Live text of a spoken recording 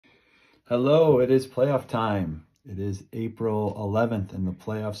Hello, it is playoff time. It is April 11th, and the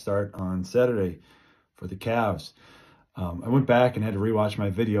playoffs start on Saturday for the Cavs. I went back and had to rewatch my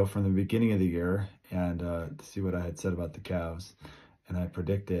video from the beginning of the year and to see what I had said about the Cavs. And I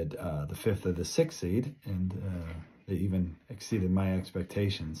predicted the fifth or the sixth seed, and they even exceeded my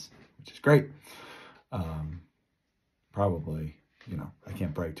expectations, which is great. Probably, I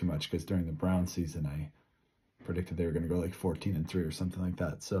can't brag too much because during the Brown season, I predicted they were going to go like 14-3 or something like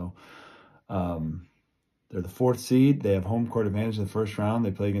that. So, they're the fourth seed. They have home court advantage in the first round.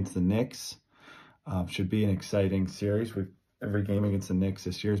 They play against the Knicks. Should be an exciting series. Every game against the Knicks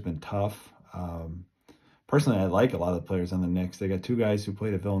this year has been tough. Personally, I like a lot of the players on the Knicks. They got two guys who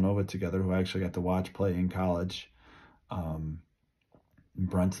played at Villanova together who I actually got to watch play in college.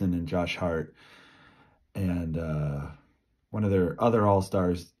 Brunson and Josh Hart. And one of their other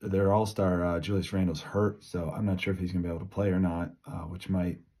all-stars, their all-star Julius Randle's hurt, so I'm not sure if he's going to be able to play or not, which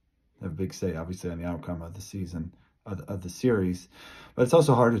might have a big say, obviously, on the outcome of the season, of the series. But it's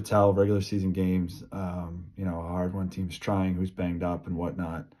also hard to tell regular season games, how hard one team's trying, who's banged up and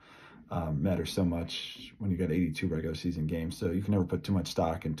whatnot, matters so much when you got 82 regular season games. So you can never put too much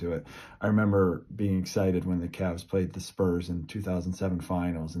stock into it. I remember being excited when the Cavs played the Spurs in 2007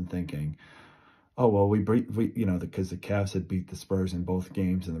 finals and thinking, oh, well, because the Cavs had beat the Spurs in both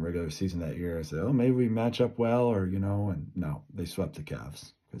games in the regular season that year. I said, oh, maybe we match up well, or, and no, they swept the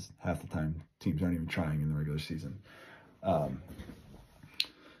Cavs because half the time teams aren't even trying in the regular season. The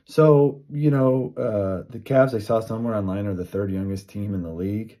Cavs, I saw somewhere online, are the third youngest team in the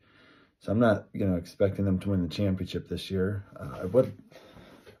league. So I'm not, expecting them to win the championship this year. I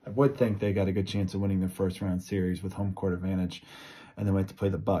would think they got a good chance of winning their first round series with home court advantage, and they went to play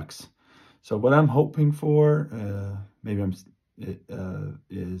the Bucks. So what I'm hoping for,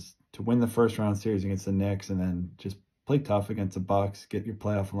 is to win the first round series against the Knicks, and then just play tough against the Bucks, get your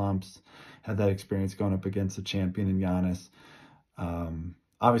playoff lumps, have that experience going up against the champion in Giannis.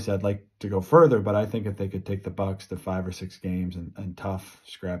 Obviously, I'd like to go further, but I think if they could take the Bucks to 5 or 6 games and tough,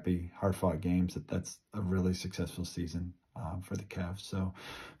 scrappy, hard-fought games, that's a really successful season for the Cavs. So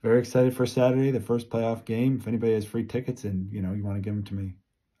very excited for Saturday, the first playoff game. If anybody has free tickets and, you want to give them to me,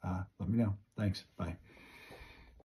 let me know. Thanks. Bye.